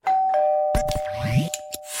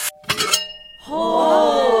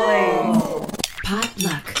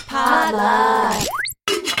Potluck.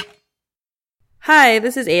 Hi,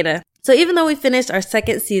 this is Ada. So even though we finished our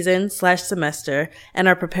second season/semester and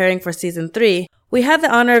are preparing for season 3, we had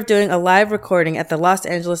the honor of doing a live recording at the Los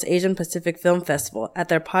Angeles Asian Pacific Film Festival at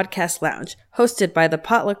their podcast lounge, hosted by the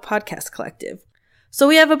Potluck Podcast Collective. So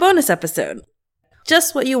we have a bonus episode.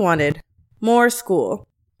 Just what you wanted. More school.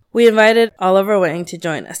 We invited Oliver Wang to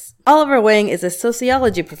join us. Oliver Wang is a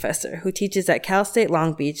sociology professor who teaches at Cal State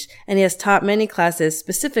Long Beach, and he has taught many classes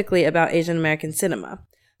specifically about Asian American cinema.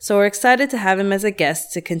 So we're excited to have him as a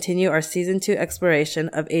guest to continue our Season 2 exploration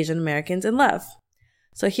of Asian Americans in love.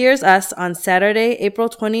 So here's us on Saturday, April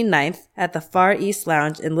 29th at the Far East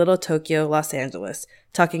Lounge in Little Tokyo, Los Angeles,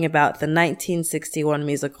 talking about the 1961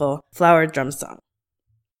 musical Flower Drum Song.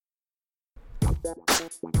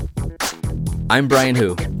 I'm Brian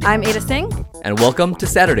Hu. I'm Ada Singh. And welcome to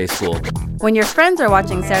Saturday School. When your friends are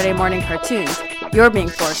watching Saturday morning cartoons, you're being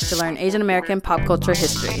forced to learn Asian American pop culture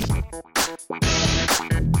history.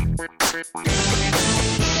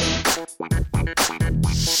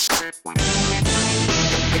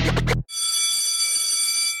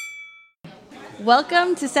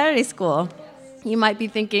 Welcome to Saturday School. You might be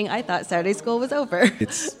thinking, I thought Saturday school was over.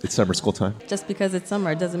 It's summer school time. Just because it's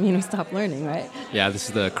summer doesn't mean we stop learning, right? Yeah, this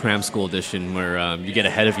is the cram school edition where you get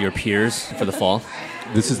ahead of your peers for the fall.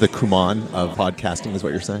 This is the Kumon of podcasting, is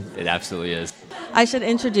what you're saying? It absolutely is. I should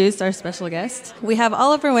introduce our special guest. We have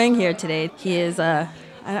Oliver Wang here today. He is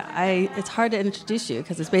it's hard to introduce you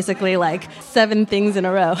because it's basically like 7 things in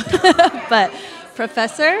a row. But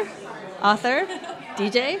professor, author,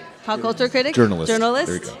 DJ, pop culture critic, journalist.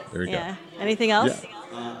 There you go. Anything else?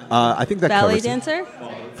 Yeah. I think that ballet covers dancer.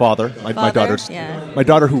 Father, my daughter's. Yeah. My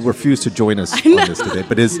daughter, who refused to join us on this today,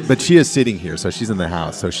 but she is sitting here, so she's in the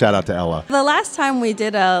house. So shout out to Ella. The last time we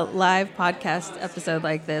did a live podcast episode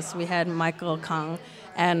like this, we had Michael Kang,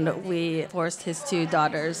 and we forced his 2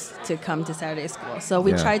 daughters to come to Saturday school. So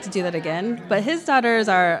we tried to do that again, but his daughters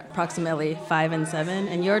are approximately 5 and 7,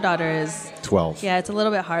 and your daughter is 12. Yeah, it's a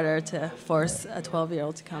little bit harder to force a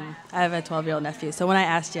 12-year-old to come. I have a 12-year-old nephew, so when I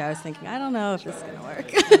asked you, I was thinking, I don't know if this is going to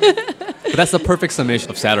work. But that's the perfect summation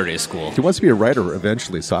of Saturday school. She wants to be a writer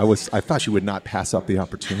eventually, so I thought she would not pass up the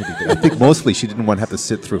opportunity. But I think mostly she didn't want to have to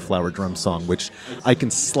sit through Flower Drum Song, which I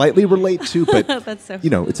can slightly relate to, but That's so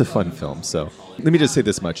it's a fun film. So let me just say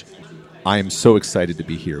this much. I am so excited to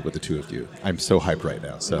be here with the 2 of you. I'm so hyped right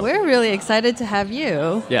now. So we're really excited to have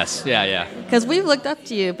you. Yes, yeah. Because we've looked up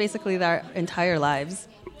to you basically our entire lives.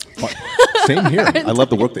 Same here. I love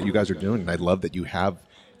the work that you guys are doing, and I love that you have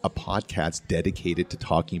a podcast dedicated to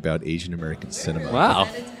talking about Asian American cinema. Wow.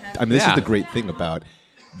 I mean, this is the great thing about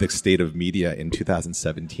the state of media in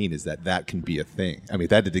 2017 is that can be a thing. I mean, if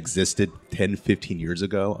that had existed 10, 15 years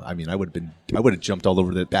ago, I mean, I would have jumped all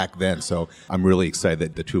over it back then. So I'm really excited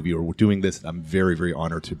that the 2 of you are doing this. I'm very, very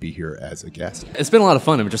honored to be here as a guest. It's been a lot of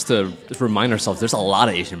fun. I mean, just to remind ourselves, there's a lot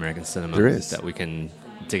of Asian American cinema There is. that we can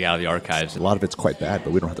dig out of the archives. A lot of it's quite bad,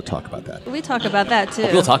 but we don't have to talk about that. We talk about that, too.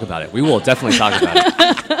 We'll talk about it. We will definitely talk about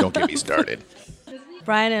it. Don't get me started.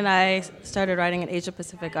 Brian and I started writing at Asia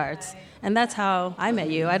Pacific Arts, and that's how I met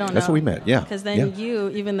you. I don't know. That's how we met, yeah. Because then you,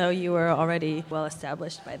 even though you were already well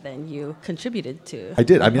established by then, you contributed to I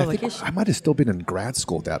did. I mean, I publication. think I might have still been in grad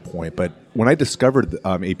school at that point, but when I discovered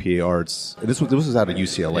APA Arts, and this was out of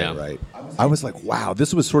UCLA, right? I was like, wow,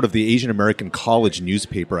 this was sort of the Asian American college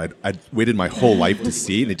newspaper I'd waited my whole life to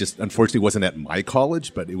see, and it just unfortunately wasn't at my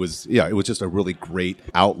college, but it was just a really great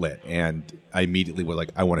outlet, and I immediately was like,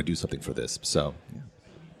 I want to do something for this. So, yeah.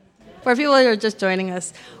 For people who are just joining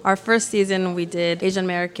us, our first season we did Asian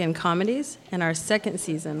American comedies, and our second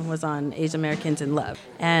season was on Asian Americans in love.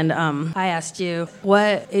 And I asked you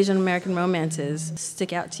what Asian American romances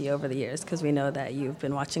stick out to you over the years, because we know that you've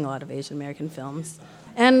been watching a lot of Asian American films.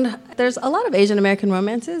 And there's a lot of Asian American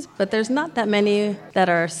romances, but there's not that many that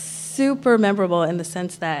are super memorable in the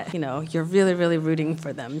sense that, you're really, really rooting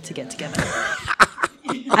for them to get together.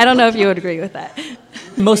 I don't know if you would agree with that.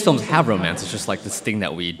 Most films have romance. It's just like this thing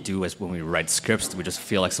that we do as when we write scripts. We just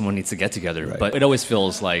feel like someone needs to get together. Right. But it always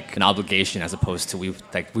feels like an obligation as opposed to we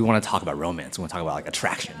want to talk about romance. We want to talk about like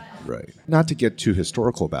attraction. Right. Not to get too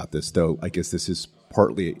historical about this, though, I guess this is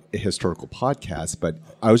partly a historical podcast, but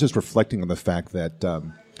I was just reflecting on the fact that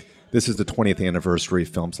this is the 20th anniversary of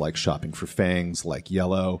films like Shopping for Fangs, like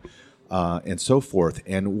Yellow, and so forth.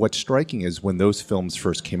 And what's striking is when those films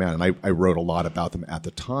first came out, and I wrote a lot about them at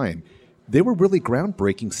the time, they were really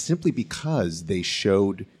groundbreaking simply because they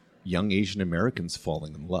showed young Asian Americans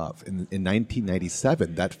falling in love. In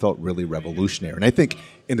 1997, that felt really revolutionary. And I think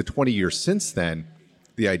in the 20 years since then,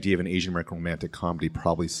 the idea of an Asian American romantic comedy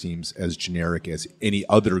probably seems as generic as any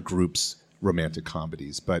other group's romantic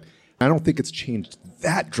comedies. But I don't think it's changed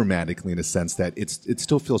that dramatically in a sense that it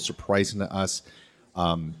still feels surprising to us,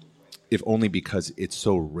 if only because it's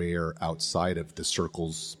so rare outside of the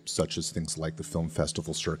circles such as things like the film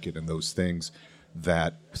festival circuit and those things,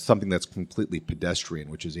 that something that's completely pedestrian,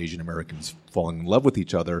 which is Asian Americans falling in love with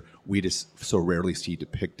each other, we just so rarely see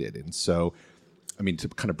depicted. And so, I mean, to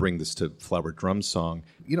kind of bring this to Flower Drum Song,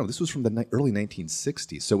 this was from the early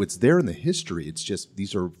 1960s. So it's there in the history. It's just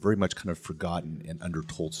these are very much kind of forgotten and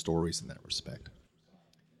undertold stories in that respect.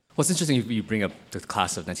 Well, it's interesting you bring up the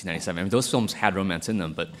class of 1997. I mean, those films had romance in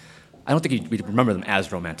them, but I don't think we remember them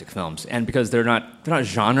as romantic films. And because they're not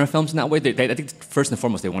genre films in that way, I think first and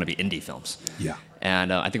foremost they want to be indie films. Yeah.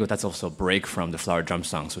 And I think that's also a break from the Flower Drum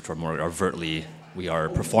Songs, which are more overtly, we are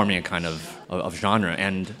performing a kind of genre.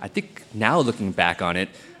 And I think now looking back on it,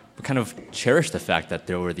 we kind of cherish the fact that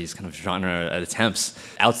there were these kind of genre attempts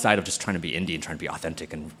outside of just trying to be indie and trying to be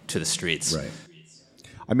authentic and to the streets. Right.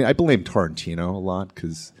 I mean, I blame Tarantino a lot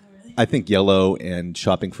because I think Yellow and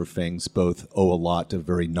Shopping for Fangs both owe a lot to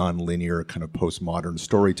very non-linear kind of postmodern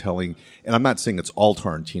storytelling. And I'm not saying it's all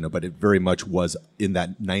Tarantino, but it very much was in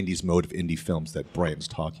that 90s mode of indie films that Brian's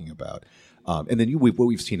talking about. And then what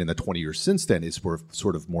we've seen in the 20 years since then is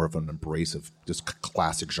sort of more of an embrace of just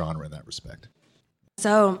classic genre in that respect.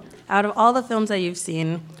 So out of all the films that you've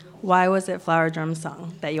seen, why was it Flower Drum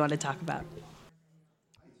Song that you want to talk about?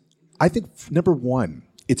 I think, number one,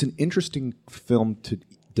 it's an interesting film to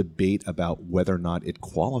debate about whether or not it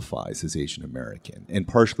qualifies as Asian American. And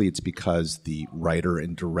partially it's because the writer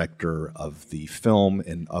and director of the film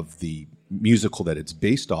and of the musical that it's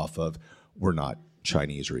based off of were not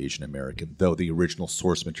Chinese or Asian American, though the original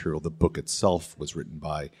source material, the book itself, was written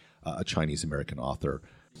by a Chinese American author.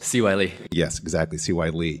 C.Y. Lee. Yes, exactly, C.Y.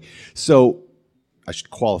 Lee. So I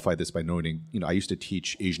should qualify this by noting, I used to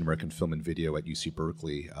teach Asian American film and video at UC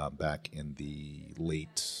Berkeley back in the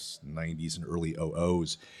late 90s and early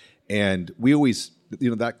 00s. And we always,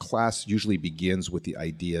 that class usually begins with the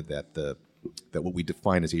idea that that what we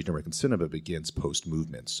define as Asian American cinema begins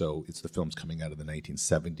post-movement. So it's the films coming out of the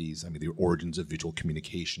 1970s. I mean, the origins of visual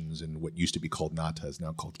communications and what used to be called NATA is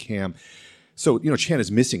now called CAM. So, Chan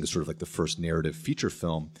is Missing is sort of like the first narrative feature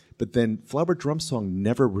film, but then Flower Drum Song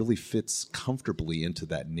never really fits comfortably into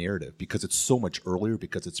that narrative because it's so much earlier,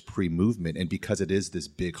 because it's pre-movement, and because it is this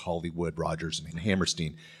big Hollywood Rodgers and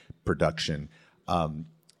Hammerstein production.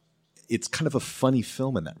 It's kind of a funny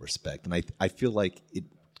film in that respect, and I feel like it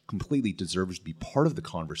completely deserves to be part of the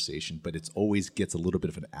conversation, but it always gets a little bit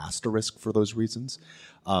of an asterisk for those reasons.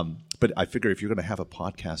 But I figure if you're going to have a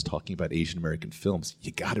podcast talking about Asian American films,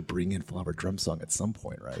 you got to bring in Flower Drum Song at some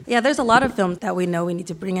point, right? Yeah, there's a lot of films that we know we need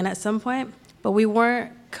to bring in at some point, but we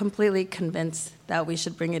weren't completely convinced that we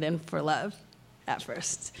should bring it in for love at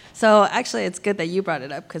first. So actually, it's good that you brought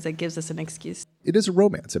it up because it gives us an excuse. It is a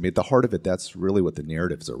romance. I mean, at the heart of it, that's really what the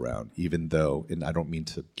narrative's around, even though, and I don't mean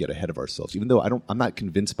to get ahead of ourselves, even though I'm not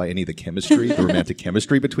convinced by any of the chemistry, the romantic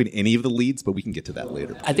chemistry between any of the leads, but we can get to that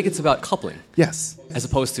later. I think it's about coupling. Yes. As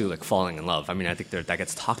opposed to like falling in love. I mean, I think that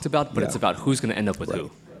gets talked about, but it's about who's going to end up with who.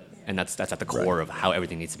 And that's at the core of how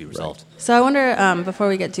everything needs to be resolved. Right. So I wonder, before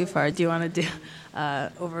we get too far, do you want to do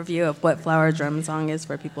an overview of what Flower Drum Song is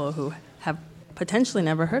for people who have potentially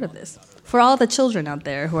never heard of this? For all the children out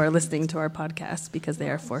there who are listening to our podcast because they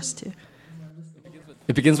are forced to.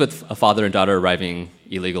 It begins with a father and daughter arriving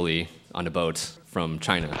illegally on a boat from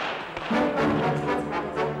China.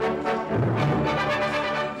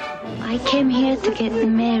 I came here to get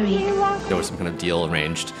married. There was some kind of deal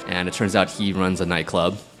arranged, and it turns out he runs a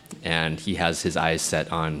nightclub, and he has his eyes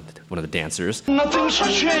set on one of the dancers. Nothing's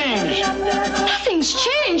changed. Nothing's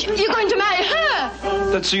changed. You're going to marry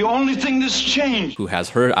her. That's the only thing that's changed. Who has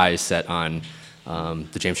her eyes set on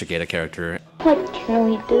the James Shigeta character. What can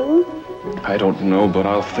we do? I don't know, but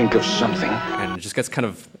I'll think of something. And it just gets kind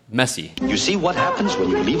of messy. You see what happens when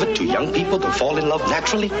you leave it to young people to fall in love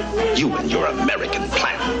naturally? You and your American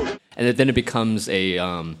plan. And then it becomes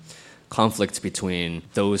a conflict between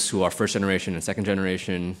those who are first generation and second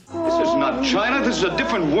generation. This is not China. This is a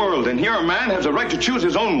different world. And here a man has a right to choose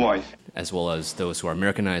his own wife. As well as those who are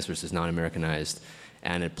Americanized versus non-Americanized.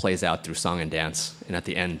 And it plays out through song and dance. And at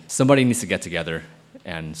the end, somebody needs to get together,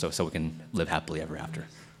 and so we can live happily ever after.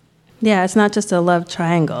 Yeah, it's not just a love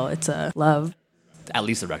triangle. It's a love. At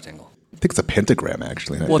least a rectangle. I think it's a pentagram,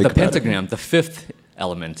 actually. Well, the pentagram, the fifth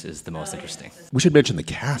element, is the most interesting. We should mention the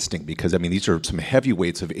casting because, I mean, these are some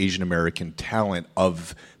heavyweights of Asian American talent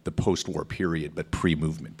of the post-war period, but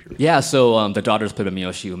pre-movement period. Yeah, so the daughter is played by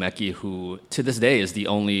Miyoshi Umeki, who to this day is the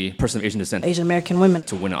only person of Asian descent Asian American women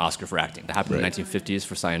to win an Oscar for acting. That happened in the 1950s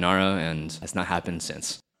for Sayonara, and has not happened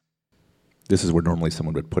since. This is where normally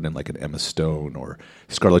someone would put in like an Emma Stone or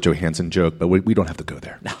Scarlett Johansson joke, but we don't have to go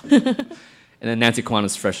there. And then Nancy Kwan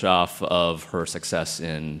is fresh off of her success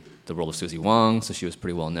in the role of Susie Wong, so she was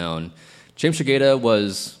pretty well known. James Shigeta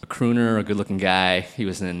was a crooner, a good-looking guy. He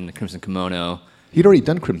was in Crimson Kimono. He'd already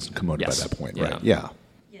done Crimson Kimono Yes. by that point, Yeah. right? Yeah.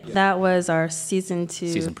 That was our season 2.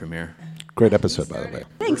 Season premiere. Great episode, by the way.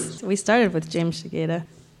 Thanks. We started with James Shigeta,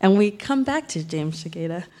 and we come back to James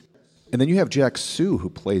Shigeta. And then you have Jack Sue, who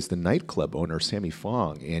plays the nightclub owner, Sammy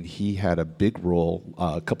Fong, and he had a big role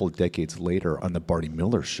a couple of decades later on the Barney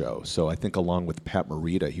Miller Show. So I think along with Pat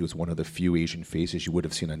Morita, he was one of the few Asian faces you would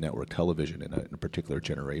have seen on network television in a particular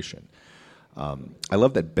generation. I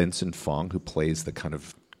love that Benson Fong, who plays the kind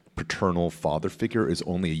of paternal father figure, is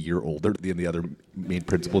only a year older than the other main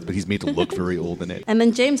principals, but he's made to look very old in it. And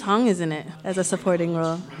then James Hong is in it as a supporting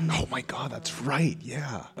role. Oh my God, that's right,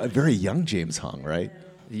 yeah. A very young James Hong, right?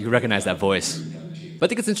 You recognize that voice. But I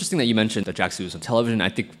think it's interesting that you mentioned that Jack Sue was on television. I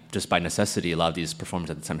think just by necessity, a lot of these performers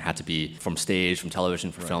at the time had to be from stage, from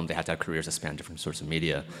television, from film. They had to have careers that span different sorts of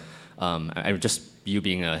media. You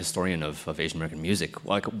being a historian of Asian American music,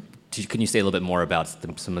 can you say a little bit more about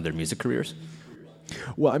some of their music careers?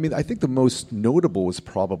 Well, I mean, I think the most notable was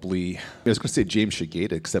probably, I was going to say James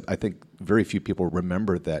Shigeta, except I think very few people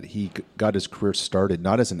remember that he got his career started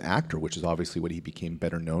not as an actor, which is obviously what he became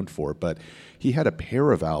better known for, but he had a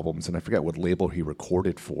pair of albums, and I forget what label he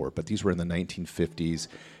recorded for, but these were in the 1950s.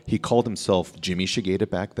 He called himself Jimmy Shigeta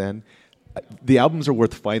back then. The albums are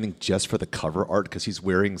worth finding just for the cover art because he's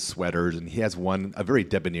wearing sweaters, and he has one, a very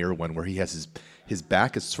debonair one, where he has his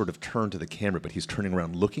back is sort of turned to the camera, but he's turning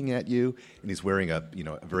around looking at you, and he's wearing a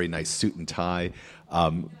very nice suit and tie.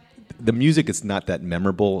 The music is not that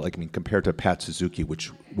memorable, compared to Pat Suzuki, which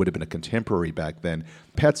would have been a contemporary back then.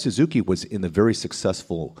 Pat Suzuki was in the very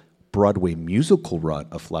successful Broadway musical run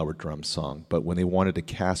of Flower Drum Song, but when they wanted to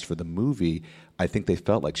cast for the movie, I think they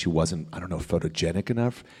felt like she wasn't, photogenic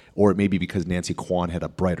enough, or maybe because Nancy Kwan had a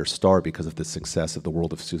brighter star because of the success of The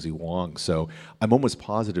World of Susie Wong. So I'm almost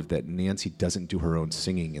positive that Nancy doesn't do her own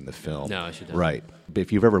singing in the film. No, she doesn't. Right. But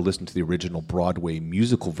if you've ever listened to the original Broadway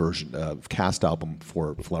musical version of cast album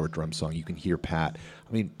for Flower Drum Song, you can hear Pat.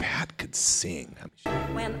 Pat could sing.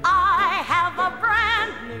 When I have a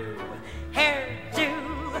brand new hairdo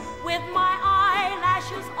with my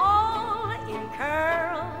eyelashes all in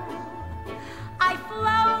curl, I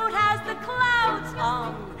float as the clouds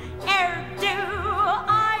on hairdo.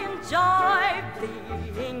 I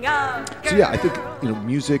enjoy being a girl. So yeah, I think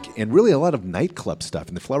music and really a lot of nightclub stuff.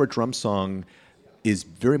 And the Flower Drum Song is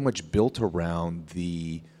very much built around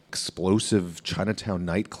the explosive Chinatown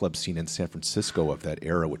nightclub scene in San Francisco of that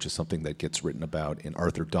era, which is something that gets written about in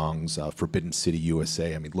Arthur Dong's Forbidden City,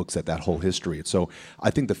 USA. Looks at that whole history. And so I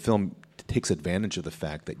think the film takes advantage of the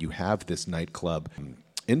fact that you have this nightclub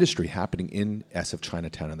industry happening in SF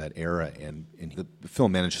Chinatown in that era, and the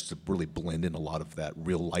film manages to really blend in a lot of that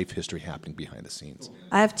real life history happening behind the scenes.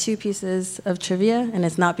 I have 2 pieces of trivia, and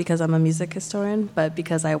it's not because I'm a music historian, but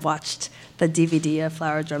because I watched the DVD of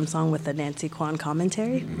Flower Drum Song with the Nancy Kwan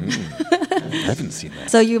commentary. I haven't seen that.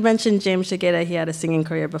 So you mentioned James Shigeta. He had a singing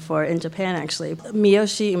career before in Japan, actually.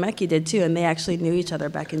 Miyoshi Umeki did too, and they actually knew each other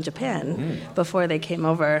back in Japan before they came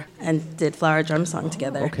over and did Flower Drum Song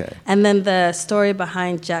together. Okay. And then the story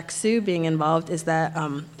behind Jack Sue being involved is that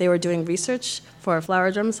they were doing research for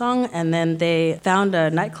Flower Drum Song, and then they found a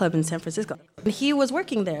nightclub in San Francisco. And he was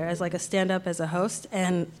working there as like a stand-up, as a host,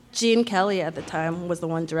 and Gene Kelly at the time was the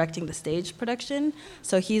one directing the stage production.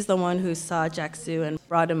 So he's the one who saw Jack Sue and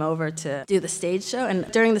brought him over to do the stage show.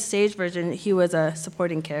 And during the stage version, he was a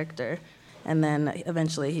supporting character. And then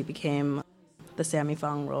eventually he became the Sammy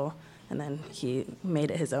Fong role. And then he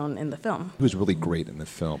made it his own in the film. He was really great in the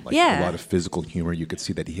film. A lot of physical humor. You could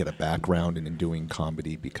see that he had a background in doing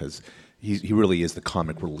comedy because he really is the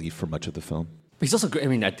comic relief for much of the film. He's also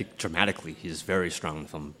great. I think dramatically he's very strong in the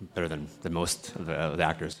film, better than most of the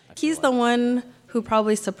actors. He's the one who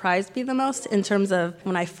probably surprised me the most in terms of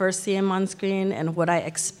when I first see him on screen and what I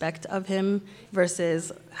expect of him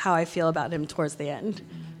versus how I feel about him towards the end.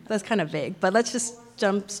 That's kind of vague, but let's just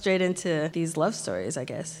jump straight into these love stories, I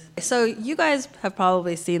guess. So you guys have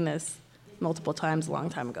probably seen this multiple times a long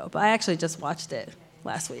time ago, but I actually just watched it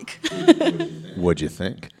last week. What'd you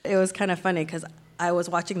think? It was kind of funny because I was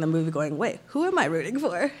watching the movie going, wait, who am I rooting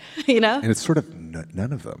for? And it's sort of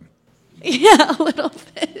none of them. Yeah, a little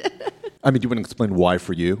bit. Do you want to explain why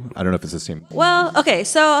for you? I don't know if it's the same. Well, okay,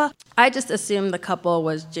 so I just assumed the couple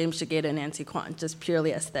was James Shigeta and Nancy Kwan, just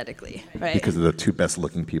purely aesthetically, right? Because of the 2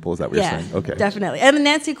 best-looking people, is that what you're saying? Okay. Definitely. And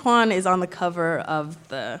Nancy Kwan is on the cover of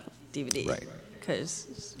the DVD. Right.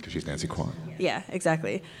 because she's Nancy Kwan. yeah,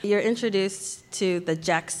 exactly. You're introduced to the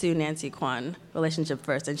Jack Sue Nancy Kwan relationship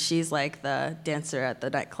first, and she's like the dancer at the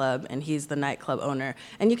nightclub, and he's the nightclub owner.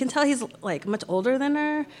 And you can tell he's like much older than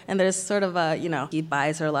her, and there's sort of a, he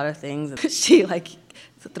buys her a lot of things, and she like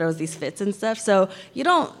throws these fits and stuff. So you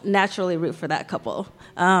don't naturally root for that couple.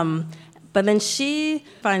 But then she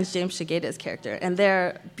finds James Shigeda's character, and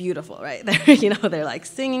they're beautiful, right? They're like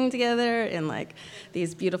singing together in like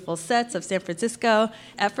these beautiful sets of San Francisco.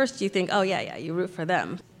 At first, you think, oh yeah, you root for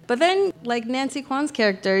them. But then, like Nancy Kwan's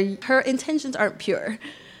character, her intentions aren't pure.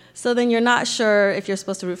 So then you're not sure if you're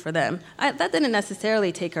supposed to root for them. That didn't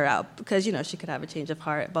necessarily take her out because, she could have a change of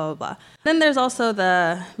heart, blah, blah, blah. Then there's also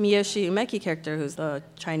the Miyoshi Umeki character, who's the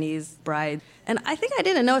Chinese bride. And I think I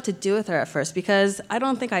didn't know what to do with her at first because I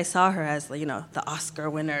don't think I saw her as, the Oscar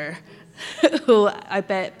winner who I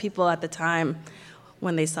bet people at the time,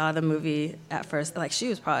 when they saw the movie at first, like she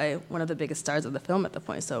was probably one of the biggest stars of the film at the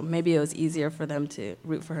point. So maybe it was easier for them to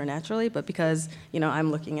root for her naturally. But because, I'm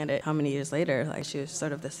looking at it how many years later, like she was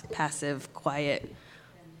sort of this passive, quiet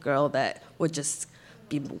girl that would just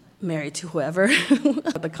be married to whoever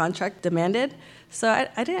the contract demanded. So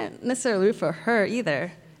I didn't necessarily root for her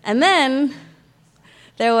either. And then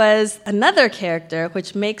there was another character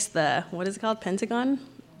which makes the, what is it called, Pentagon?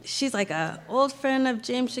 She's like an old friend of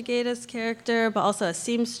James Shigeda's character, but also a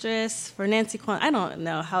seamstress for Nancy Kwan. I don't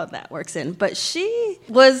know how that works in, but she's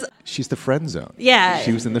the friend zone. Yeah.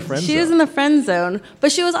 She was in the friend zone. She was in the friend zone,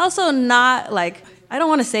 but she was also not like, I don't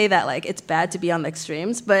want to say that like it's bad to be on the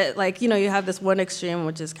extremes, but like, you have this one extreme,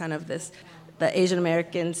 which is kind of the Asian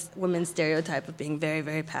American women stereotype of being very,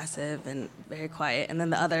 very passive and very quiet. And then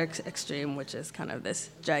the other extreme, which is kind of this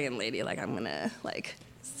dragon lady, like I'm going to like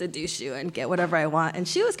seduce you and get whatever I want. And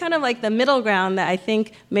she was kind of like the middle ground that I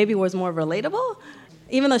think maybe was more relatable,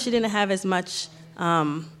 even though she didn't have as much,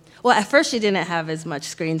 at first she didn't have as much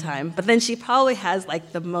screen time, but then she probably has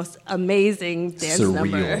like the most amazing dance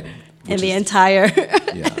number in the entire,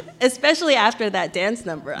 especially after that dance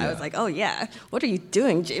number. Yeah. I was like, oh yeah, what are you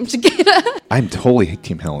doing, James Shigeda? I'm totally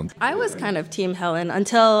Team Helen. I was kind of Team Helen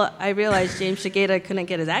until I realized James Shigeda couldn't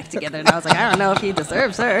get his act together, and I was like, I don't know if he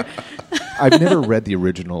deserves her. I've never read the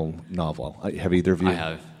original novel. Have either of you? I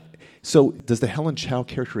have. So does the Helen Chow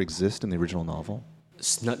character exist in the original novel?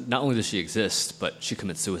 Not only does she exist, but she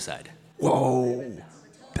commits suicide. Whoa,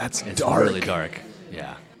 it's dark. It's really dark,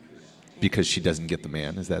 yeah. Because she doesn't get the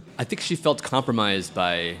man, is that? I think she felt compromised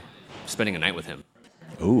by spending a night with him.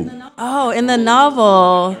 Ooh. Oh, in the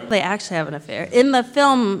novel, they actually have an affair. In the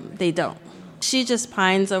film, they don't. She just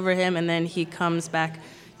pines over him, and then he comes back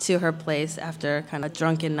to her place after kind of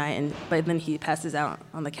drunken night, but then he passes out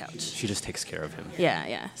on the couch. She just takes care of him.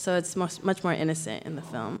 Yeah. So it's much more innocent in the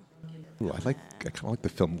film. Ooh, I kind of like the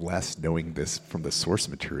film less knowing this from the source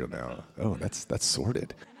material now. Oh, that's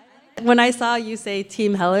sordid. When I saw you say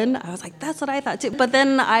Team Helen, I was like, that's what I thought too. But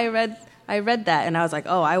then I read that, and I was like,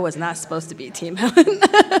 oh, I was not supposed to be Team Helen.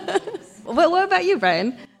 What about you,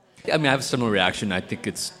 Brian? I mean, I have a similar reaction. I think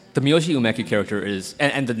it's the Miyoshi Umeki character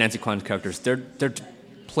and the Nancy Kwan characters. They're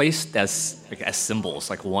placed as symbols,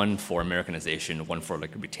 like one for Americanization, one for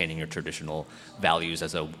like retaining your traditional values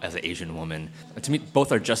as an Asian woman. And to me,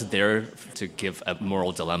 both are just there to give a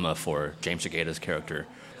moral dilemma for James Shigeda's character.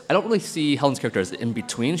 I don't really see Helen's character as in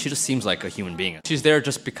between. She just seems like a human being. She's there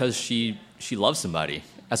just because she loves somebody,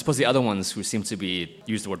 as opposed to the other ones who seem to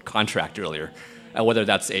use the word contract earlier, whether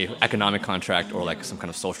that's a economic contract or like some kind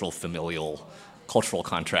of social, familial, cultural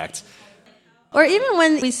contract. Or even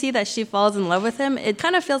when we see that she falls in love with him, it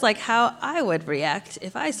kind of feels like how I would react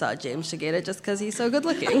if I saw James Shigeda just because he's so good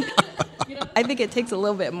looking. I think it takes a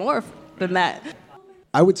little bit more than that.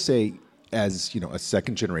 I would say, as a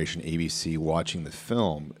second generation ABC watching the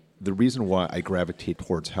film, the reason why I gravitate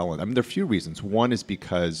towards Helen, I mean, there are a few reasons. One is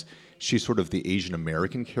because she's sort of the Asian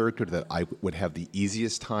American character that I would have the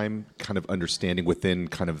easiest time kind of understanding within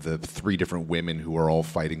kind of the three different women who are all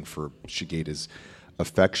fighting for Shigeda's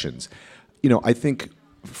affections. I think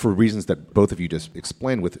for reasons that both of you just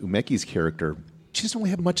explained with Umeki's character, she doesn't really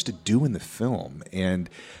have much to do in the film. And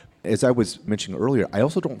as I was mentioning earlier, I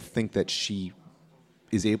also don't think that she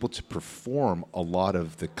is able to perform a lot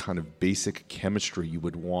of the kind of basic chemistry you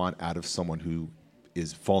would want out of someone who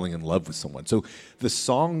is falling in love with someone. So the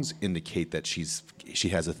songs indicate that she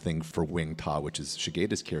has a thing for Wing Ta, which is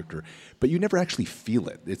Shigeda's character, but you never actually feel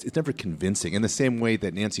it. It's never convincing. In the same way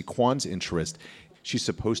that Nancy Kwan's interest, she's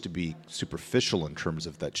supposed to be superficial in terms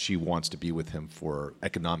of that she wants to be with him for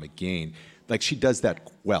economic gain. Like, she does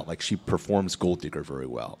that well. Like, she performs Gold Digger very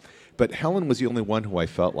well. But Helen was the only one who I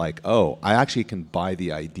felt like, oh, I actually can buy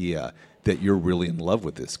the idea that you're really in love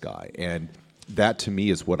with this guy. And, that to me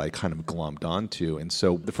is what I kind of glommed onto. And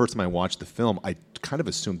so the first time I watched the film, I kind of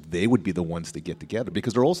assumed they would be the ones to get together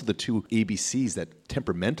because they're also the two ABCs that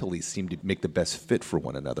temperamentally seem to make the best fit for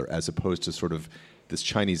one another, as opposed to sort of this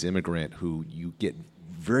Chinese immigrant who you get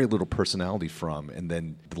very little personality from, and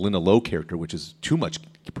then the Lena Lo character, which is too much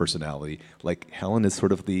personality. Like Helen is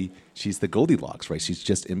sort of she's the Goldilocks, right? She's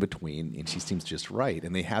just in between, and she seems just right.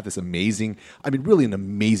 And they have this amazing, really an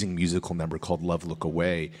amazing musical number called Love, Look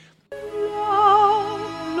Away.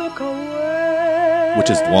 Love, look away.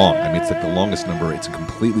 Which is long. It's like the longest number. It's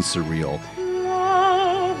completely surreal.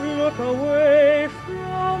 Love, look away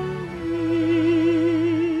from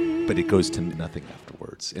me. But it goes to nothing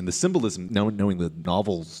afterwards. And the symbolism, knowing the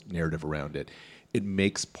novel's narrative around it, it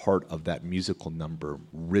makes part of that musical number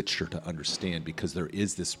richer to understand because there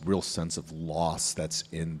is this real sense of loss that's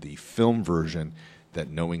in the film version, that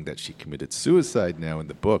knowing that she committed suicide now in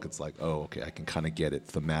the book, it's like, oh, okay, I can kind of get it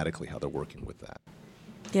thematically how they're working with that.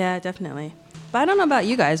 Yeah, definitely. But I don't know about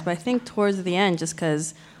you guys, but I think towards the end, just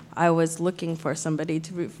because I was looking for somebody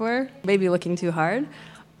to root for, maybe looking too hard,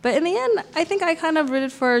 but in the end, I think I kind of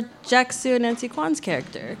rooted for Jack Soo and Nancy Kwan's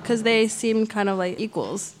character because they seemed kind of like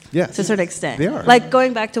equals to a certain extent. They are. Like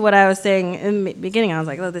going back to what I was saying in the beginning, I was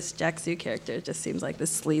like, oh, this Jack Soo character just seems like this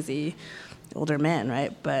sleazy older man,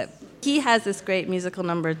 right? But he has this great musical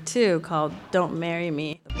number too called Don't Marry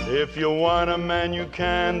Me. If you want a man you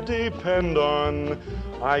can depend on,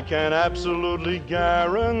 I can absolutely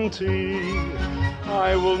guarantee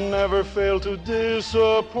I will never fail to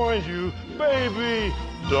disappoint you, baby.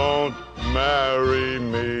 Don't marry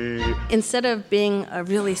me. Instead of being a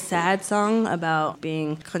really sad song about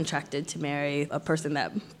being contracted to marry a person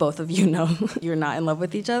that both of you know you're not in love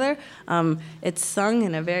with each other, it's sung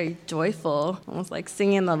in a very joyful, almost like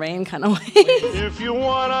Singing in the Rain kind of way. If you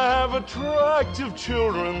want to have attractive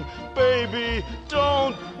children, baby,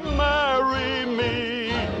 don't marry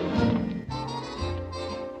me.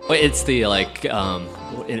 Well, it's the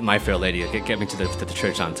in My Fair Lady, get me to the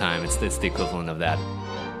church on time. It's the equivalent of that.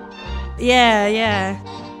 Yeah.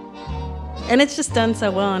 And it's just done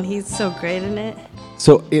so well, and he's so great in it.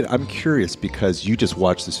 So I'm curious because you just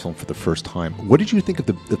watched this film for the first time. What did you think of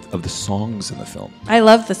the songs in the film? I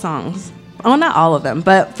love the songs. Oh, not all of them,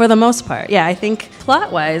 but for the most part. Yeah, I think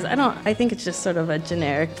plot-wise, I think it's just sort of a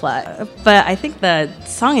generic plot. But I think the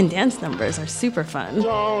song and dance numbers are super fun.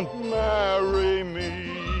 Don't marry me.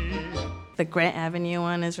 The Grant Avenue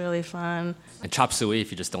one is really fun. And Chop Suey,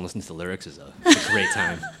 if you just don't listen to the lyrics, is a great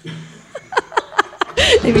time.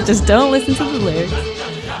 If you just don't listen to the lyrics.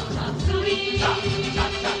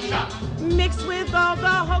 Mixed with all the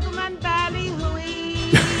Hogman ballyhooey.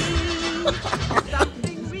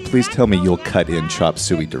 Please tell me you'll cut in Chop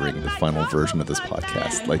Suey during the final version of this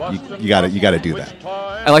podcast. Like you got to do that.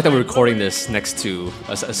 I like that we're recording this next to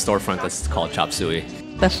a storefront that's called Chop Suey.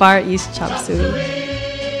 The Far East Chop Suey.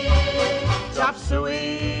 Chop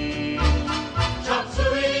suey, chop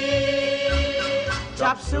suey,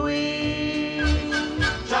 chop suey,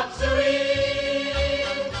 chop suey,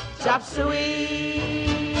 chop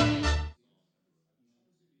suey.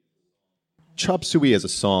 Chop Suey as a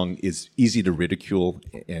song is easy to ridicule,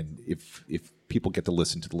 and if people get to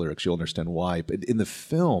listen to the lyrics, you'll understand why. But in the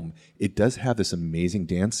film, it does have this amazing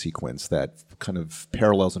dance sequence that kind of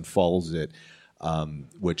parallels and follows it,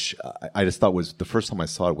 which I just thought was, the first time I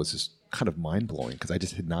saw it was just kind of mind-blowing because I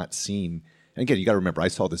just had not seen, and again, you got to remember, I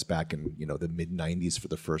saw this back in the mid-'90s for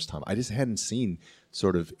the first time. I just hadn't seen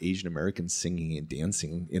sort of Asian Americans singing and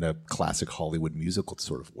dancing in a classic Hollywood musical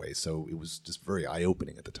sort of way, so it was just very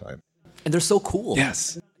eye-opening at the time. And they're so cool.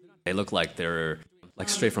 Yes. They look like they're like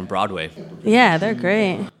straight from Broadway. Yeah, they're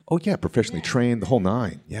great. Oh yeah, professionally trained, the whole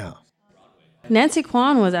nine, yeah. Nancy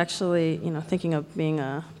Kwan was actually, thinking of being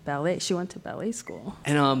a ballet. She went to ballet school.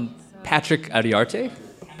 And Patrick Ariarte?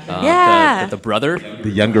 Yeah. The brother. The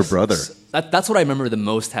younger brother. That's what I remember the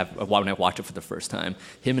most when I watched it for the first time.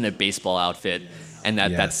 Him in a baseball outfit and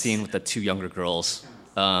that scene with the two younger girls.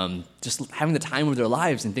 Just having the time of their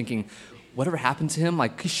lives and thinking, whatever happened to him,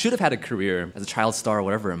 like he should have had a career as a child star or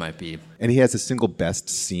whatever it might be. And he has the single best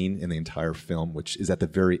scene in the entire film, which is at the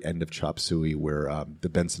very end of Chop Suey, where the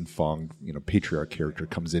Benson Fong, patriarch character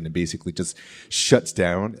comes in and basically just shuts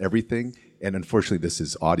down everything. And unfortunately, this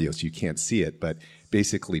is audio, so you can't see it. But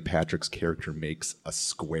basically, Patrick's character makes a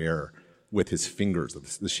square with his fingers,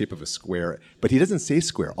 the shape of a square. But he doesn't say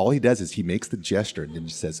square. All he does is he makes the gesture and then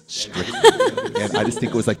just says strictly. And I just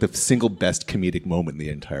think it was like the single best comedic moment in the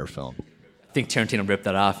entire film. I think Tarantino ripped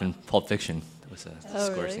that off in Pulp Fiction. That was a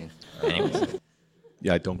score really? scene. Anyways.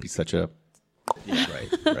 Yeah, don't be such a... Yeah,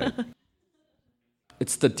 right.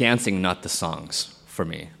 It's the dancing, not the songs, for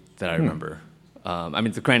me, that I remember. I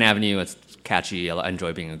mean, the Grand Avenue, it's catchy. I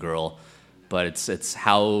enjoy being a girl. But it's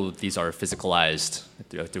how these are physicalized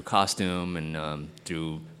through costume and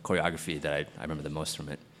through choreography that I remember the most from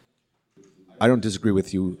it. I don't disagree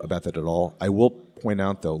with you about that at all. I will point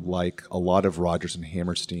out, though, like a lot of Rodgers and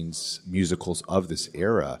Hammerstein's musicals of this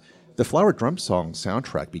era, the Flower Drum Song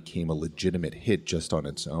soundtrack became a legitimate hit just on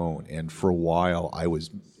its own. And for a while, I was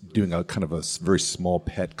doing a kind of a very small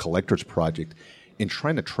pet collector's project in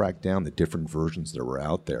trying to track down the different versions that were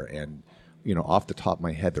out there. And off the top of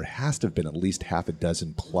my head, there has to have been at least half a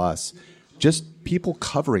dozen plus just people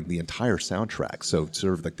covering the entire soundtrack. So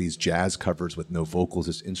sort of like these jazz covers with no vocals,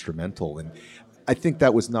 just instrumental. And I think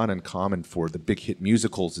that was not uncommon for the big hit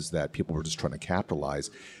musicals, is that people were just trying to capitalize.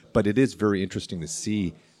 But it is very interesting to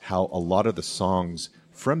see how a lot of the songs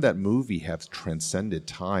from that movie have transcended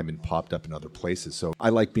time and popped up in other places. So I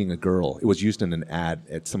Like Being a Girl. It was used in an ad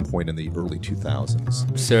at some point in the early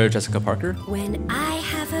 2000s. Sarah Jessica Parker? When I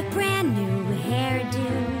have a brand new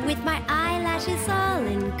hairdo with my eyelashes all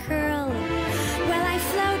in curl, well, I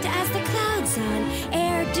float as the clouds on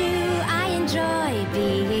air do. I enjoy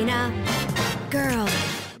being a girl.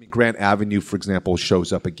 Grant Avenue, for example,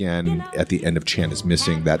 shows up again at the end of Chan is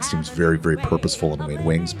Missing. That seems very, very purposeful in Wayne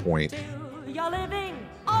Wang's point. You're living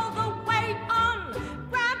all the way on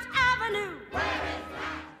Grant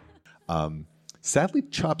Avenue. Sadly,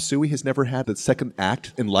 Chop Suey has never had the second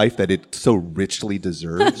act in life that it so richly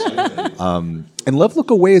deserves. And Love Look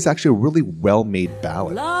Away is actually a really well-made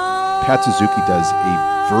ballad. Pat Suzuki does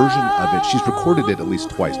a version of it. She's recorded it at least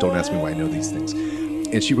twice. Don't ask me why I know these things.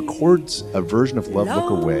 And she records a version of Love Look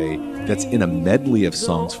Away that's in a medley of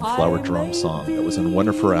songs from Flower Drum Song that was on one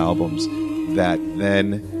of her albums that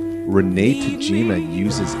then Renee Tajima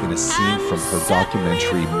uses in a scene from her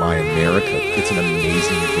documentary My America. It's an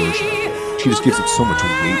amazing version of it. She just gives it so much weight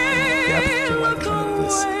and depth to like kind of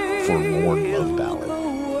this forlorn love ballad.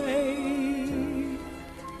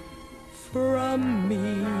 From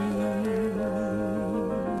me.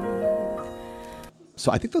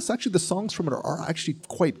 So I think that's actually the songs from it are actually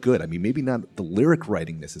quite good. I mean, maybe not the lyric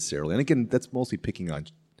writing necessarily. And again, that's mostly picking on,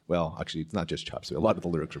 well, actually, it's not just Chop Suey. A lot of the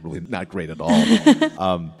lyrics are really not great at all.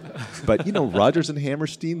 But, Rodgers and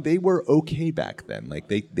Hammerstein, they were okay back then. Like,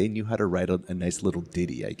 they knew how to write a nice little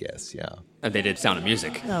ditty, I guess, yeah. And they did Sound of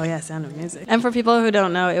Music. Oh, yeah, Sound of Music. And for people who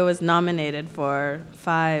don't know, it was nominated for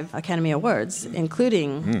 5 Academy Awards,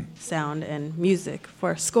 including Sound and Music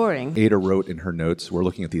for scoring. Ada wrote in her notes, we're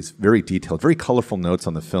looking at these very detailed, very colorful notes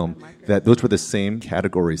on the film, that those were the same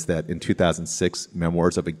categories that in 2006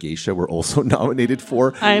 Memoirs of a Geisha were also nominated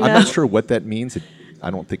for. I know. I'm not sure what that means. I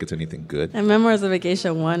don't think it's anything good. And Memoirs of a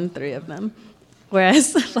Geisha won 3 of them,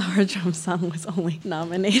 whereas the Flower Drum Song was only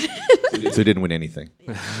nominated. So it didn't win anything.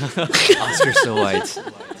 Oscar so white.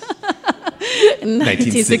 In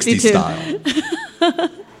 1960 style.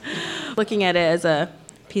 Looking at it as a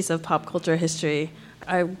piece of pop culture history,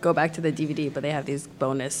 I go back to the DVD, but they have these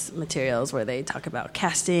bonus materials where they talk about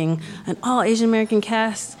casting an all Asian American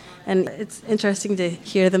cast. And it's interesting to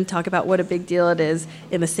hear them talk about what a big deal it is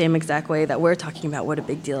in the same exact way that we're talking about what a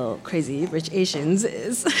big deal Crazy Rich Asians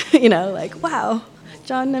is. Like, wow,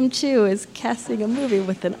 John Nam Chu is casting a movie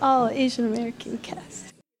with an all Asian American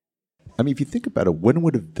cast. I mean, if you think about it, when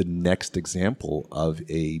would the next example of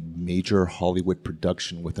a major Hollywood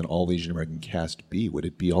production with an all Asian American cast be? Would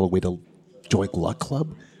it be all the way to Joy Luck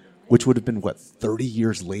Club, which would have been, 30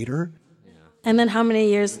 years later? And then how many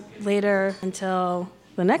years later until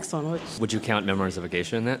the next one? Would you count Memoirs of a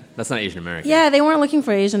Geisha in that? That's not Asian American. Yeah, they weren't looking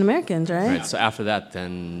for Asian Americans, right? Right, so after that,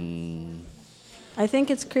 then... I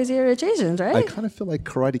think it's Crazy Rich Asians, right? I kind of feel like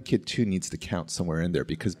Karate Kid 2 needs to count somewhere in there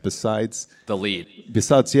because besides the lead.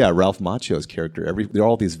 Ralph Macchio's character, there are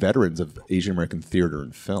all these veterans of Asian American theater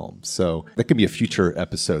and film. So that could be a future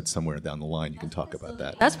episode somewhere down the line. You can talk about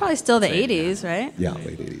that. That's probably still the 80s, right? Yeah,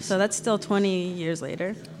 late 80s. So that's still 20 years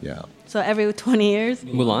later. Yeah. So every 20 years?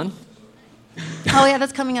 Mulan? Oh, yeah,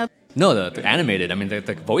 that's coming up. No, the animated. I mean, the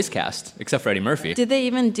voice cast, except for Eddie Murphy. Did they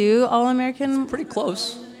even do All-American? Pretty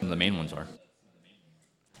close. The main ones are.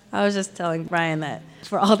 I was just telling Brian that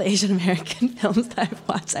for all the Asian American films that I've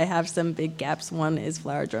watched, I have some big gaps. 1 is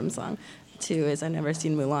Flower Drum Song. 2 is I've never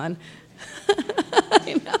seen Mulan.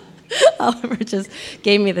 I know. Oliver just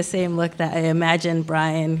gave me the same look that I imagine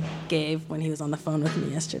Brian gave when he was on the phone with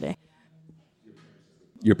me yesterday.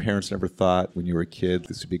 Your parents never thought when you were a kid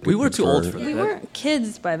this would be good? We were too old for that. We weren't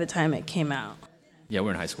kids by the time it came out. Yeah, we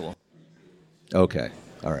were in high school. Okay.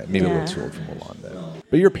 All right, maybe a little too old for Mulan then.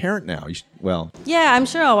 But you're a parent now. Yeah, I'm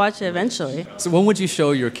sure I'll watch it eventually. So when would you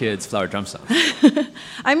show your kids Flower Drum Song?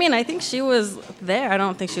 I mean, I think she was there. I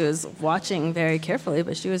don't think she was watching very carefully,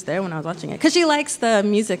 but she was there when I was watching it. Because she likes the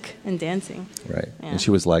music and dancing. Right. Yeah. And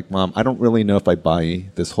she was like, Mom, I don't really know if I buy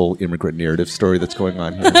this whole immigrant narrative story that's going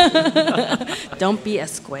on here. Don't be a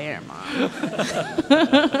square, Mom.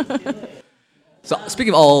 So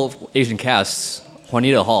speaking of all Asian casts,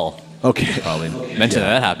 Juanita Hall. Okay. Probably mentioned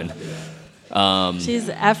that happened. She's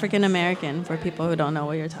African American, for people who don't know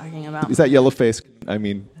what you're talking about. Is that yellow face? I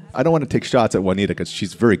mean, I don't want to take shots at Juanita because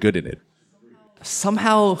she's very good in it.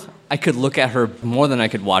 Somehow I could look at her more than I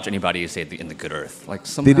could watch anybody say in The Good Earth. Like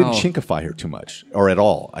somehow They didn't chinkify her too much, or at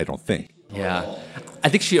all, I don't think. Yeah. I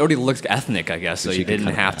think she already looked ethnic, I guess, so you didn't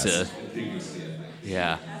have to.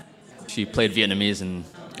 Yeah. She played Vietnamese in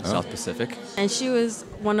South Pacific. And she was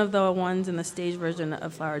one of the ones in the stage version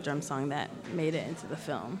of Flower Drum Song that made it into the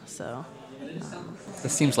film. So That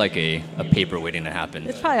seems like a paper waiting to happen.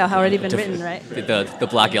 it's probably already been written, right? The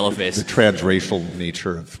black yellow face. The transracial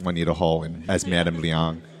nature of Juanita Hall as Madame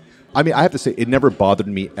Liang. I mean, I have to say, it never bothered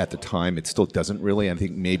me at the time. It still doesn't really. I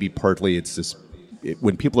think maybe partly it's this...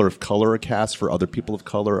 when people are of color are cast for other people of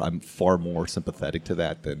color, I'm far more sympathetic to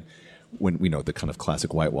that than when we know the kind of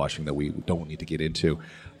classic whitewashing that we don't need to get into.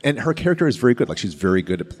 And her character is very good. Like, she's very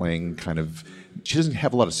good at playing kind of... She doesn't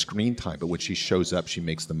have a lot of screen time, but when she shows up, she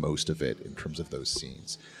makes the most of it in terms of those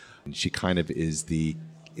scenes. And she kind of is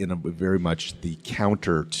very much the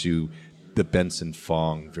counter to the Benson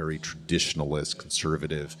Fong, very traditionalist,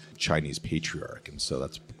 conservative Chinese patriarch. And so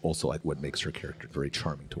that's also like what makes her character very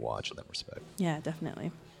charming to watch in that respect. Yeah,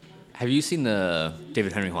 definitely. Have you seen the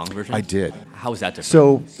David Henry Hwang version? I did. How was that different?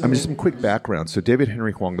 So, I mean, just some quick background. So, David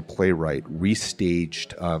Henry Hwang, the playwright,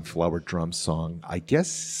 restaged Flower Drum Song, I guess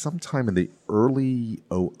sometime in the early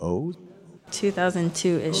 00s?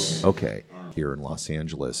 2002-ish. Okay, here in Los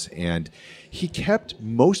Angeles. And he kept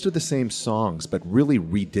most of the same songs, but really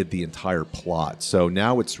redid the entire plot. So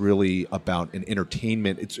now it's really about an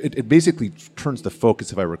entertainment. It basically turns the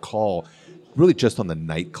focus, if I recall, really just on the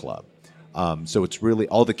nightclub. So it's really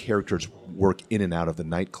all the characters work in and out of the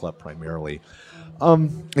nightclub primarily.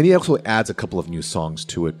 And he also adds a couple of new songs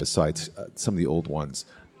to it besides some of the old ones.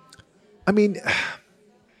 I mean,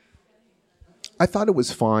 I thought it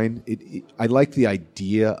was fine. I like the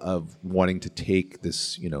idea of wanting to take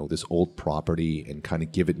this, this old property and kind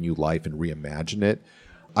of give it new life and reimagine it.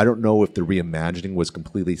 I don't know if the reimagining was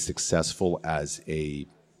completely successful as a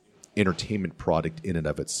entertainment product in and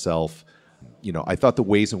of itself. I thought the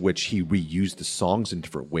ways in which he reused the songs in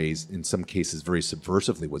different ways, in some cases very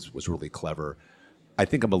subversively, was really clever. I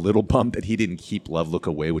think I'm a little bummed that he didn't keep Love Look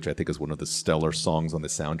Away, which I think is one of the stellar songs on the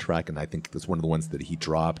soundtrack, and I think that's one of the ones that he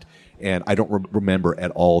dropped. And I don't remember at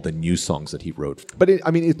all the new songs that he wrote. But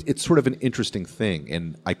it's sort of an interesting thing,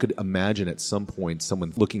 and I could imagine at some point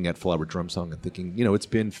someone looking at Flower Drum Song and thinking, it's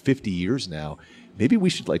been 50 years now. Maybe we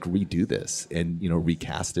should redo this and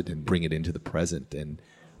recast it and bring it into the present. And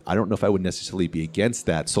I don't know if I would necessarily be against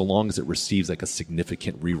that, so long as it receives a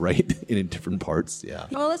significant rewrite in different parts. Yeah.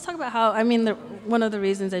 Well, let's talk about how, one of the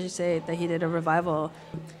reasons, as you say, that he did a revival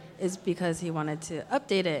is because he wanted to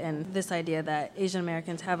update it. And this idea that Asian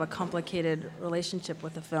Americans have a complicated relationship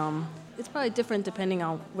with the film, it's probably different depending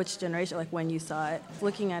on which generation, like when you saw it.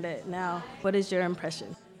 Looking at it now, what is your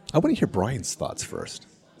impression? I want to hear Brian's thoughts first.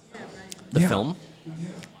 The film?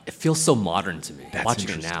 It feels so modern to me, watching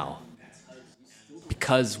it now.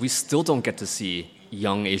 Because we still don't get to see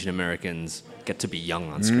young Asian Americans get to be young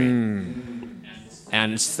on screen.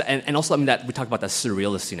 And also, that we talk about that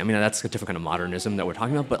surrealist scene. That's a different kind of modernism that we're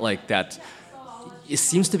talking about, but that it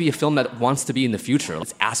seems to be a film that wants to be in the future.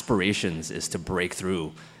 Its aspirations is to break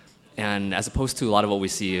through. And as opposed to a lot of what we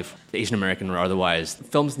see, if Asian American or otherwise,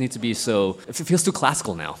 films need to be it feels too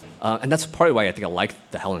classical now. And that's partly why I think I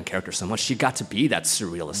like the Helen character so much. She got to be that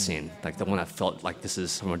surrealist scene, the one that felt like this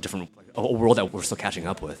is from a world that we're still catching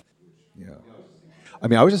up with. Yeah.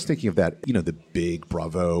 I was just thinking of that, the big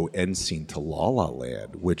Bravo end scene to La La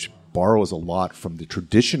Land, which borrows a lot from the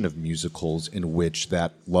tradition of musicals in which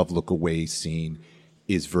that Love Look Away scene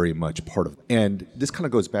is very much part of. And this kind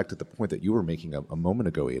of goes back to the point that you were making a moment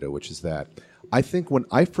ago, Ada, which is that I think when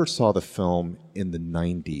I first saw the film in the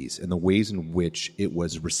 90s and the ways in which it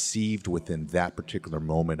was received within that particular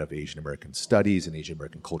moment of Asian American studies and Asian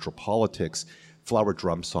American cultural politics, Flower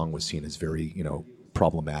Drum Song was seen as very,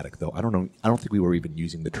 problematic, though. I don't think we were even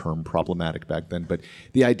using the term problematic back then, but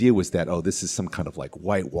the idea was that, this is some kind of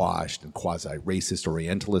whitewashed and quasi-racist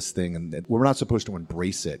Orientalist thing, and that we're not supposed to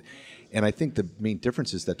embrace it. And I think the main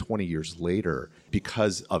difference is that 20 years later,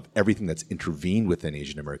 because of everything that's intervened within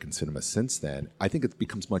Asian American cinema since then, I think it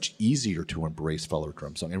becomes much easier to embrace Flower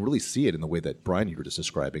Drum Song and really see it in the way that, Brian, you were just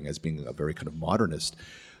describing as being a very kind of modernist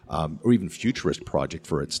or even futurist project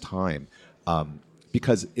for its time.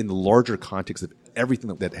 Because in the larger context of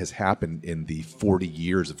everything that has happened in the 40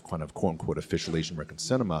 years of kind of quote-unquote official Asian American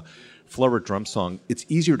cinema, Flower Drum Song, it's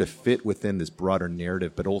easier to fit within this broader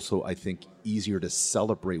narrative, but also I think easier to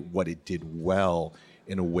celebrate what it did well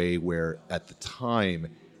in a way where at the time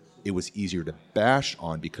it was easier to bash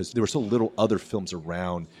on because there were so little other films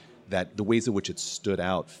around that the ways in which it stood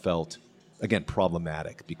out felt, again,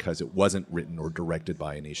 problematic because it wasn't written or directed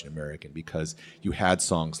by an Asian American, because you had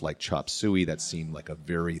songs like Chop Suey that seemed like a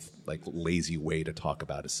very lazy way to talk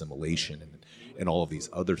about assimilation and all of these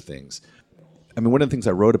other things. I mean, one of the things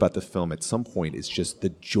I wrote about the film at some point is just the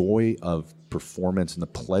joy of performance and the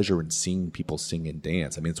pleasure in seeing people sing and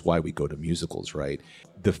dance. I mean, it's why we go to musicals, right?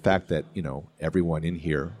 The fact that, everyone in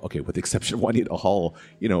here, okay, with the exception of Juanita Hall,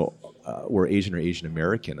 were Asian or Asian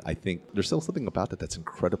American, I think there's still something about that that's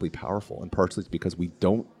incredibly powerful. And partially it's because we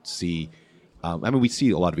don't see, we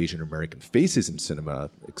see a lot of Asian American faces in cinema,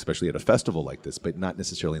 especially at a festival like this, but not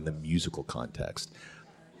necessarily in the musical context.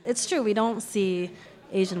 It's true, we don't see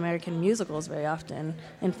Asian American musicals very often.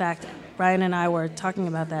 In fact, Brian and I were talking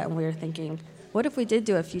about that, and we were thinking, what if we did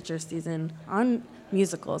do a future season on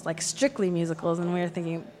musicals, like strictly musicals? And we were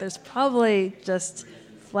thinking, there's probably just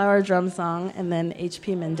Flower Drum Song and then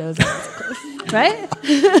H.P. Mendoza musicals, right?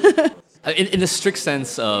 In the strict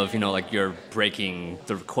sense of, you're breaking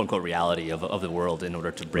the quote-unquote reality of the world in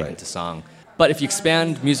order to break into song. But if you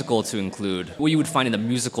expand musical to include what you would find in the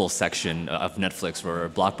musical section of Netflix or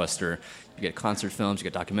Blockbuster, you get concert films, you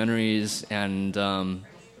get documentaries, and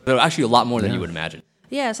there are actually a lot more than you would imagine.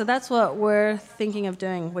 Yeah, so that's what we're thinking of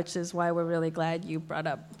doing, which is why we're really glad you brought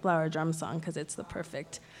up Flower Drum Song, because it's the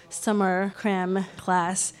perfect summer cram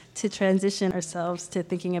class to transition ourselves to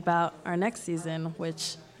thinking about our next season,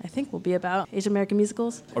 which I think will be about Asian American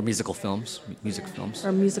musicals. Or musical films, music films.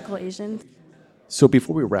 Or musical Asian. So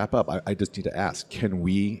before we wrap up, I just need to ask, can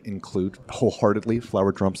we include wholeheartedly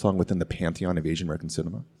Flower Drum Song within the pantheon of Asian American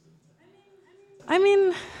cinema? I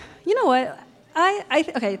mean, you know what?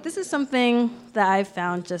 Okay, this is something that I've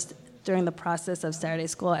found just during the process of Saturday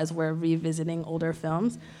School as we're revisiting older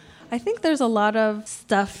films. I think there's a lot of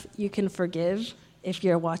stuff you can forgive if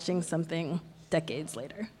you're watching something decades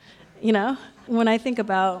later. When I think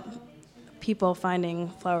about people finding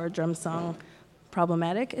Flower Drum Song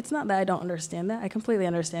problematic, it's not that I don't understand that. I completely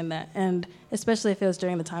understand that. And especially if it was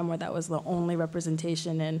during the time where that was the only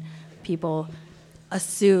representation and people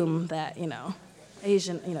assume that,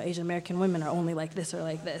 Asian American women are only like this or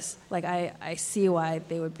like this. Like, I see why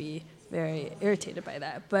they would be very irritated by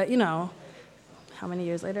that. But, how many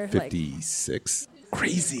years later? 56.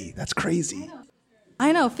 Crazy. That's crazy.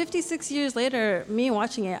 I know. 56 years later, me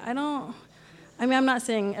watching it, I'm not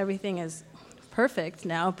saying everything is perfect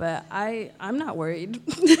now, but I'm not worried,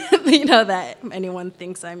 that anyone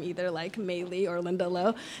thinks I'm either like Mei Lee or Linda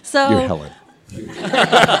Lo. So you're Helen.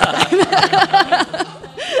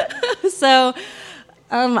 So,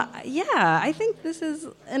 I think this is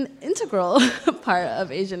an integral part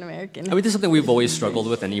of Asian American. This is something we've always struggled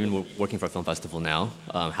with, and even working for a film festival now,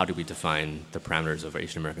 how do we define the parameters of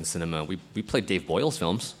Asian American cinema? We played Dave Boyle's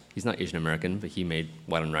films. He's not Asian American, but he made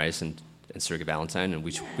White on Rice and Surrogate Valentine, and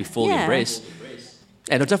we fully embrace.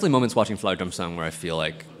 And there are definitely moments watching Flower Drum Song where I feel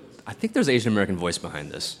like, I think there's an Asian American voice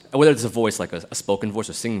behind this. Whether it's a voice, like a spoken voice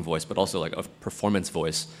or singing voice, but also like a performance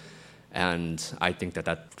voice. And I think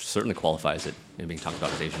that certainly qualifies it in being talked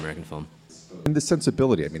about as Asian American film. And the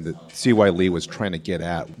sensibility, that C.Y. Lee was trying to get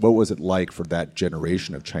at, what was it like for that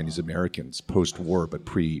generation of Chinese Americans post-war but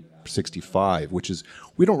pre-65, which is,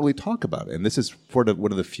 we don't really talk about it. And this is one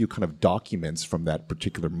of the few kind of documents from that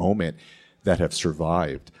particular moment that have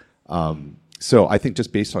survived. So I think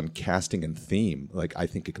just based on casting and theme, I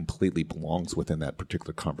think it completely belongs within that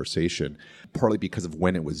particular conversation, partly because of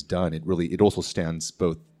when it was done. It also stands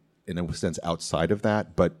both in a sense outside of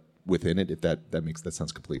that, but within it, if that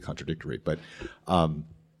sounds completely contradictory. But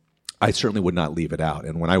I certainly would not leave it out.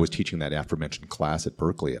 And when I was teaching that aforementioned class at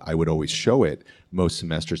Berkeley, I would always show it most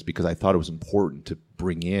semesters because I thought it was important to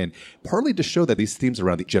bring in, partly to show that these themes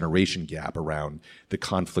around the generation gap, around the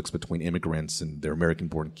conflicts between immigrants and their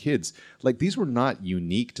American-born kids, these were not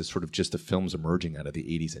unique to sort of just the films emerging out of the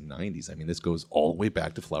 80s and 90s. This goes all the way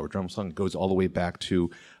back to Flower Drum Song. It goes all the way back to,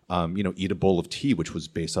 Eat a Bowl of Tea, which was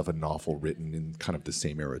based off a novel written in kind of the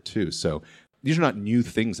same era too. So these are not new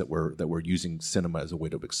things that we're using cinema as a way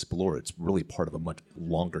to explore. It's really part of a much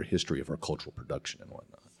longer history of our cultural production and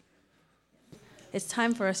whatnot. it's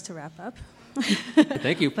time for us to wrap up.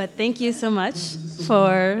 Thank you. But thank you so much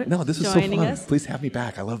for No, this is so joining fun. us. Please have me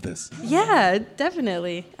back. I love this. Yeah,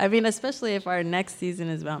 definitely. I mean, especially if our next season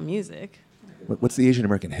is about music. What's the Asian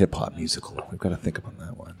American hip hop musical? We've got to think about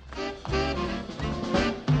that one.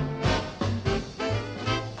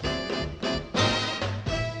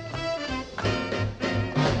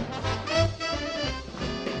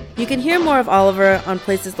 You can hear more of Oliver on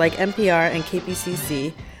places like NPR and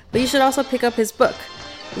KPCC, but you should also pick up his book,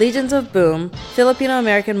 Legions of Boom,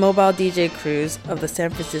 Filipino-American Mobile DJ Crews of the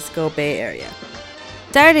San Francisco Bay Area.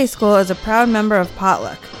 Saturday School is a proud member of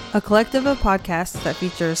Potluck, a collective of podcasts that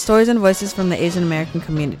feature stories and voices from the Asian American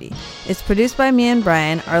community. It's produced by me and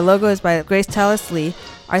Brian. Our logo is by Grace Tallis Lee.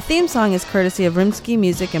 Our theme song is courtesy of Rimsky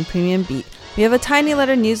Music and Premium Beat. We have a Tiny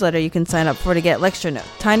Letter newsletter you can sign up for to get lecture notes,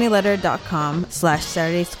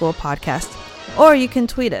 tinyletter.com/Saturday School Podcast. Or you can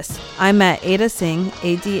tweet us. I'm at Ada Singh,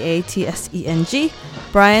 ADATSENG.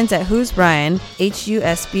 Brian's at Who's Brian,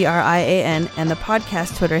 HUSBRIAN, and the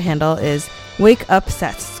podcast Twitter handle is Wake Up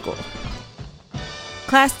Sats School.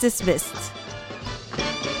 Class dismissed.